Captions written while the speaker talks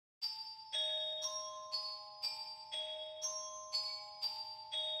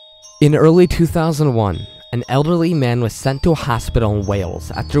In early 2001, an elderly man was sent to a hospital in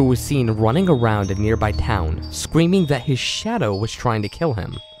Wales after he was seen running around a nearby town, screaming that his shadow was trying to kill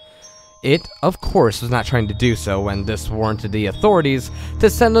him. It, of course, was not trying to do so, and this warranted the authorities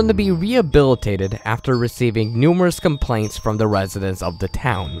to send him to be rehabilitated after receiving numerous complaints from the residents of the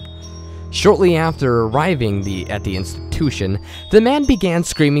town. Shortly after arriving at the institution, the man began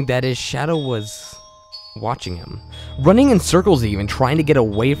screaming that his shadow was watching him, running in circles even, trying to get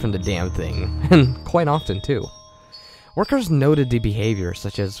away from the damn thing, and quite often too. Workers noted the behavior,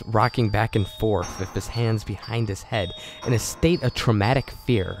 such as rocking back and forth with his hands behind his head in a state of traumatic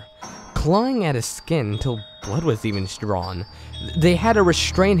fear, clawing at his skin until blood was even drawn. They had to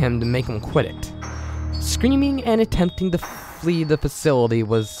restrain him to make him quit it. Screaming and attempting to flee the facility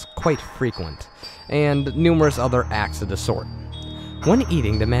was quite frequent, and numerous other acts of the sort. When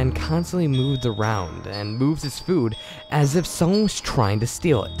eating, the man constantly moved around and moved his food as if someone was trying to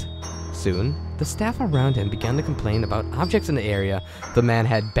steal it. Soon, the staff around him began to complain about objects in the area the man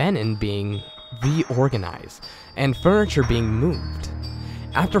had been in being reorganized and furniture being moved.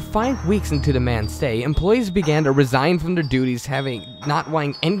 After 5 weeks into the man's stay, employees began to resign from their duties, not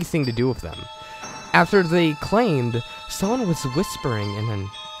wanting anything to do with them, after they claimed someone was whispering in an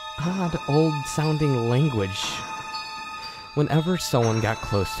odd, old-sounding language whenever someone got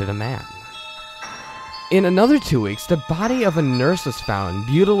close to the man. In another 2 weeks, the body of a nurse was found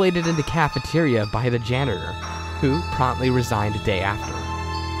mutilated in the cafeteria by the janitor, who promptly resigned a day after.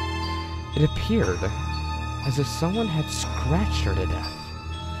 It appeared as if someone had scratched her to death,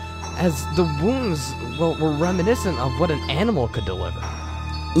 as the wounds were reminiscent of what an animal could deliver.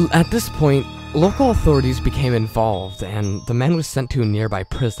 At this point, local authorities became involved, and the man was sent to a nearby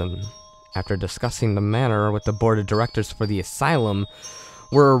prison. After discussing the matter with the board of directors for the asylum,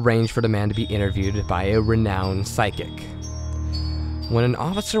 were arranged for the man to be interviewed by a renowned psychic. When an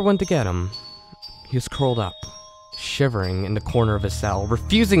officer went to get him, he was curled up, shivering in the corner of his cell,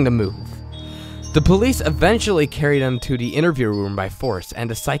 refusing to move. The police eventually carried him to the interview room by force, and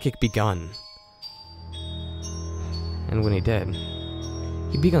the psychic begun. And when he did,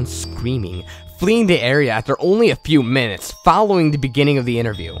 he began screaming, fleeing the area after only a few minutes following the beginning of the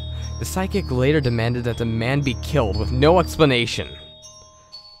interview. The psychic later demanded that the man be killed with no explanation.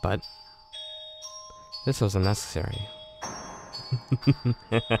 But this was unnecessary.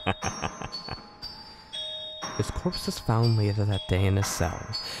 His corpse was found later that day in his cell,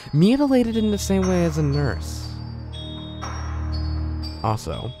 mutilated in the same way as a nurse.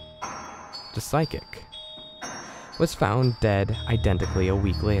 Also, the psychic was found dead identically a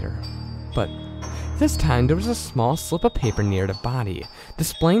week later. But this time, there was a small slip of paper near the body,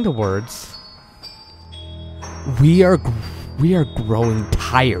 displaying the words, We are growing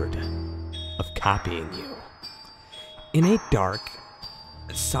tired of copying you." In a dark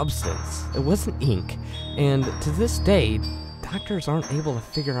substance. It wasn't ink, and to this day, doctors aren't able to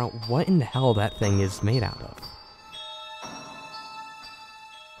figure out what in the hell that thing is made out of.